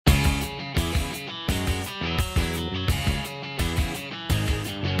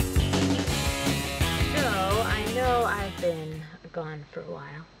gone for a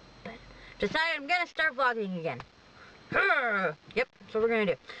while, but decided I'm gonna start vlogging again. Yep, that's what we're gonna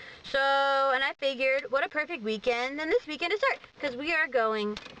do. So, and I figured, what a perfect weekend than this weekend to start, because we are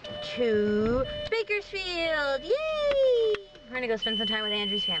going to Bakersfield. Yay! We're gonna go spend some time with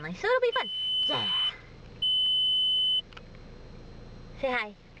Andrew's family, so it'll be fun. Yeah. Say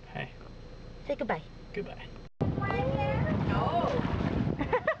hi. Hi. Say goodbye. Goodbye. No.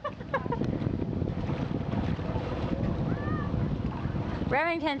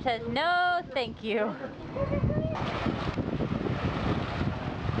 Remington says no, thank you.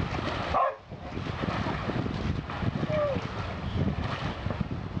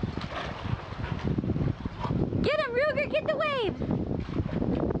 Get him, Ruger! Get the waves!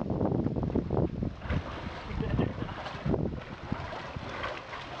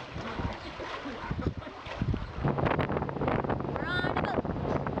 We're on a boat.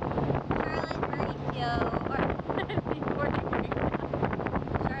 Charlotte, Mauricio,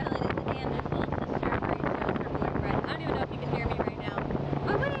 Charlotte is Anna's little sister, Mauricio is her boyfriend. I don't even know if you can hear me right now.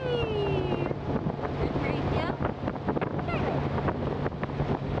 But wait! There's Mauricio. Charlotte.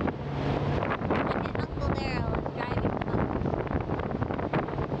 And his Uncle Daryl is driving the boat.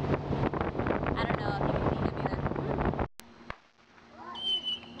 I don't know if you can see him either.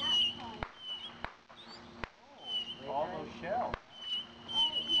 All those shells.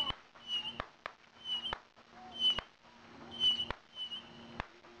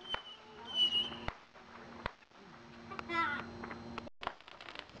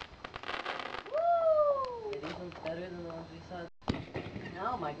 Better than the ones we saw.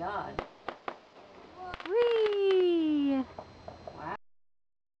 Oh my god. Whee! Wow.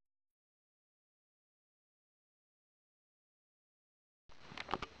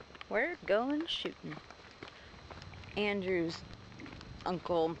 We're going shooting. Andrew's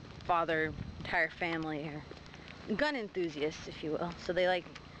uncle, father, entire family are gun enthusiasts, if you will. So they like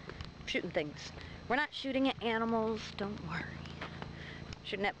shooting things. We're not shooting at animals, don't worry.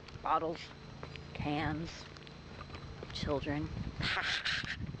 Shooting at bottles, cans, children. No,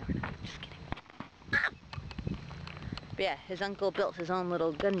 we're not, just kidding. But yeah, his uncle built his own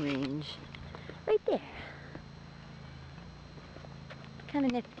little gun range right there. Kind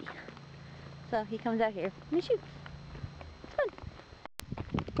of nifty. So he comes out here and he shoots. It's fun.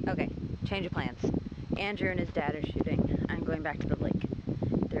 Okay, change of plans. Andrew and his dad are shooting. I'm going back to the lake.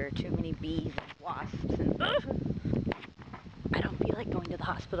 There are too many bees and wasps and I don't feel like going to the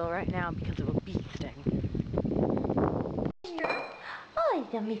hospital right now because of a bee sting. Oh,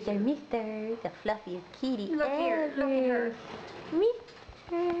 it's a Mister. The fluffiest kitty Look ever. here, look at her.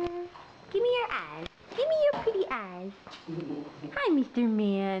 Mister, give me your eyes. Give me your pretty eyes. Hi, Mr.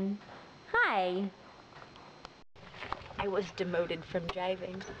 Man. Hi. I was demoted from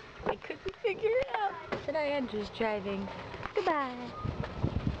driving. I couldn't figure it out. I said I am just driving. Goodbye.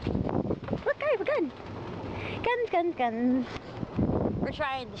 Look, I have a gun. Guns, guns, guns. We're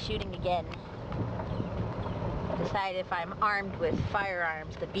trying the shooting again. Decide if I'm armed with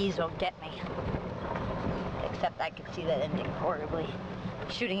firearms, the bees won't get me. Except I could see that ending horribly.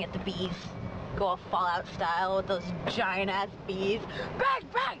 Shooting at the bees. Go all Fallout style with those giant ass bees. Bang,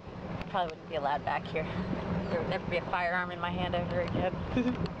 bang! Probably wouldn't be allowed back here. There would never be a firearm in my hand ever again.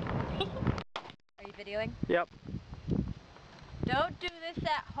 Are you videoing? Yep. Don't do this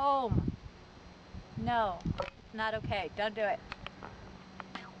at home. No, it's not okay. Don't do it.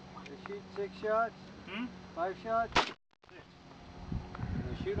 You shoot 6 shots? 5 shots? 6.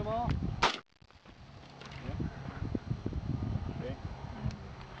 You shoot them all? Okay.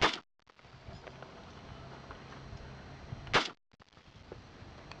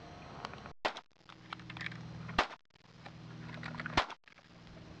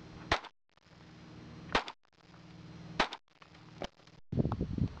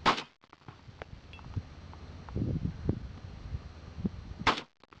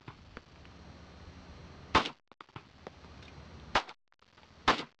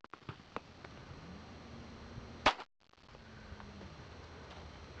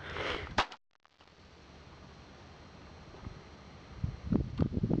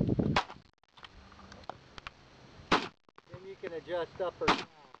 You can adjust up or down,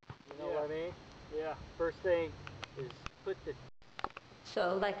 you know what I mean? Yeah. First thing is put the...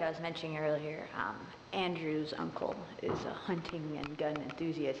 So, like I was mentioning earlier, Andrew's uncle is a hunting and gun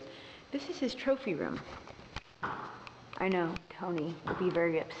enthusiast. This is his trophy room. I know Tony will be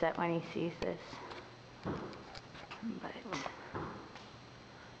very upset when he sees this, but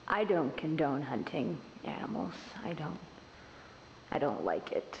I don't condone hunting animals. I don't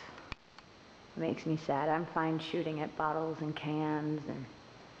like it. It makes me sad. I'm fine shooting at bottles and cans and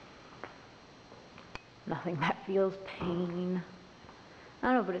nothing that feels pain. I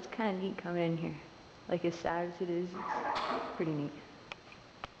don't know, but it's kind of neat coming in here. Like, as sad as it is, it's pretty neat.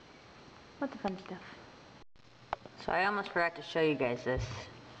 What the fun stuff. So I almost forgot to show you guys this.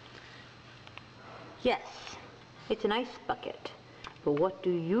 Yes, it's an ice bucket. But what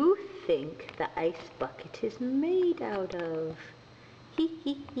do you think the ice bucket is made out of? Hee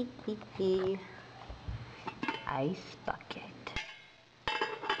hee hee hee hee. Ice bucket.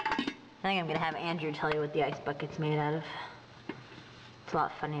 I think I'm gonna have Andrew tell you what the ice bucket's made out of. It's a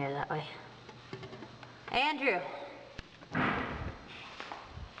lot funnier that way. Andrew!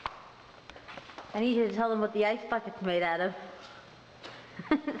 I need you to tell them what the ice bucket's made out of.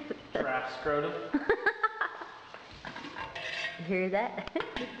 Giraffe scrotum. You hear that?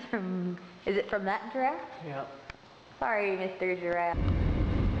 Is it from that giraffe? Yep. Sorry, Mr. Giraffe.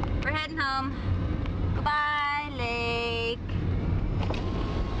 We're heading home. Goodbye, lake.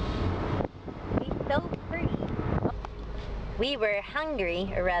 He's so pretty. We were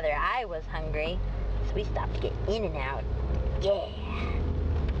hungry, or rather I was hungry, so we stopped to get In-N-Out. Yeah.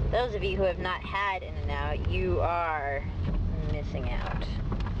 Those of you who have not had In-N-Out, you are missing out.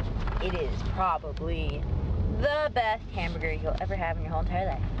 It is probably the best hamburger you'll ever have in your whole entire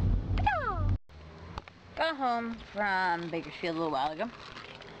life. Got home from Bakersfield a little while ago.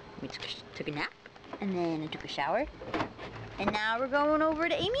 We took a nap, and then I took a shower. And now we're going over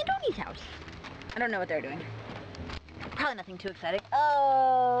to Amy and Tony's house. I don't know what they're doing. Probably nothing too exciting.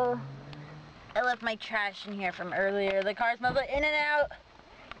 Oh, I left my trash in here from earlier. The car smells like In-N-Out.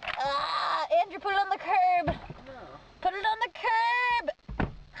 Ah, Andrew, put it on the curb. No. Put it on the curb.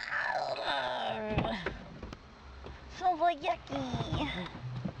 Smells like yucky.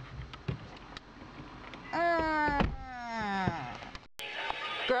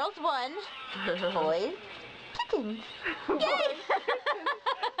 Girls won. Boys, kittens. Yay!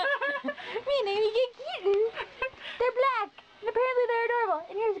 Me and Amy get kittens. They're black. And apparently they're adorable.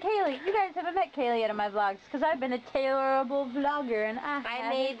 And here's Kaylee. You guys haven't met Kaylee yet in my vlogs because I've been a terrible vlogger and I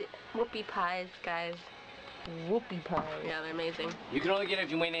made whoopie pies, guys. Whoopie pies. Yeah, they're amazing. You can only get it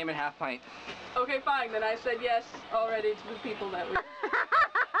if you weigh name and half pint. Okay, fine. Then I said yes already to the people that we...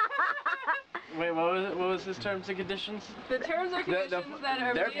 Wait, what was his terms and conditions? The terms and conditions that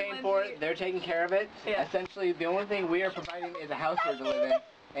are... They're paying for it. They're taking care of it. Yeah. Essentially, the only thing we are providing is a house for to live in,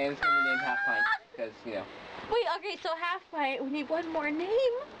 and it's going to be named half pint, because, you know. Wait, okay, so half pint. We need one more name.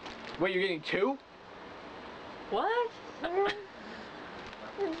 Wait, you're getting two? What?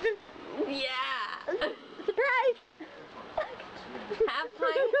 Yeah. Surprise! Half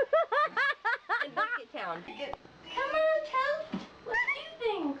pint in Bucket Town. Come on, Toast. Let's do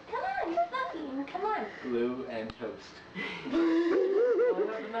things. Come on, it's nothing. Come on. Glue and toast. What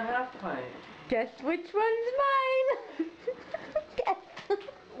happened to half pint? Guess which one's mine? Guess.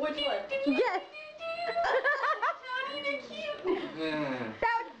 Which one? Guess. Tony, they're cute.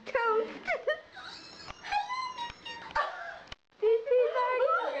 That's toast.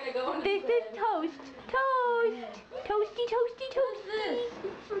 This is toast. Toast. Toasty, toasty, toasty.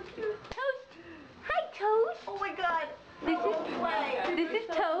 Toast. Hi, Toast. Oh my God. This is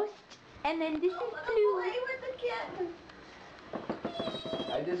toast, and then this is blue. Play with the kitten.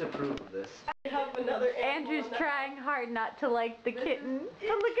 I disapprove of this. I have another Andrew's trying hard not to like the kitten. But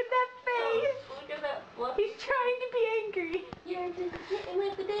look at that face. Look at that fluffy. He's trying to be angry. You're just sitting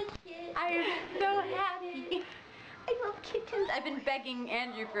with the biscuit. I am so happy. I love kittens. I've been begging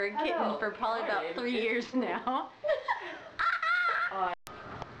Andrew for a kitten for probably about 3 years now.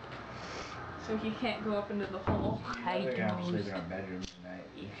 So he can't go up into the hole. Hi, They're gonna sleep in Toast. our bedroom tonight.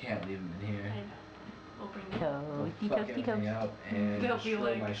 You can't leave them in here. We'll bring it. Toasty, Fuck toasty, everything toast. up and They'll be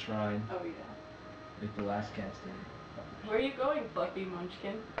destroy like- my shrine, Oh yeah. like the last cats did. Where are you going, Fluffy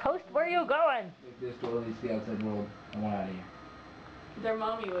Munchkin? Toast, where are you going? Like this to at least the outside world. I want out of here. Their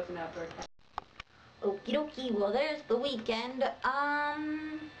mommy was an outdoor cat. Okie dokie, well there's the weekend.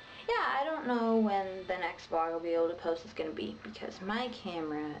 Yeah, I don't know when the next vlog I'll be able to post is gonna be because my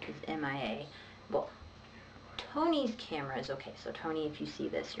camera is MIA. Well, Tony's camera is okay, so Tony, if you see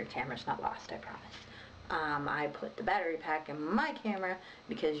this, your camera's not lost, I promise. I put the battery pack in my camera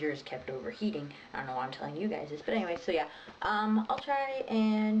because yours kept overheating. I don't know why I'm telling you guys this, but anyway, so yeah. I'll try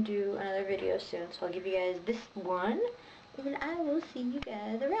and do another video soon, so I'll give you guys this one, and I will see you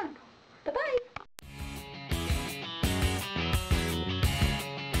guys around. Bye-bye!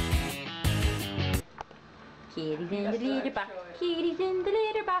 Kitty's in the litter box. Kitty's in the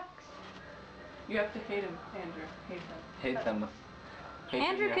litter box. You have to hate him, Andrew. Hate him. Hate them. Hate them in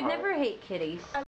Andrew your could heart. never hate kitties.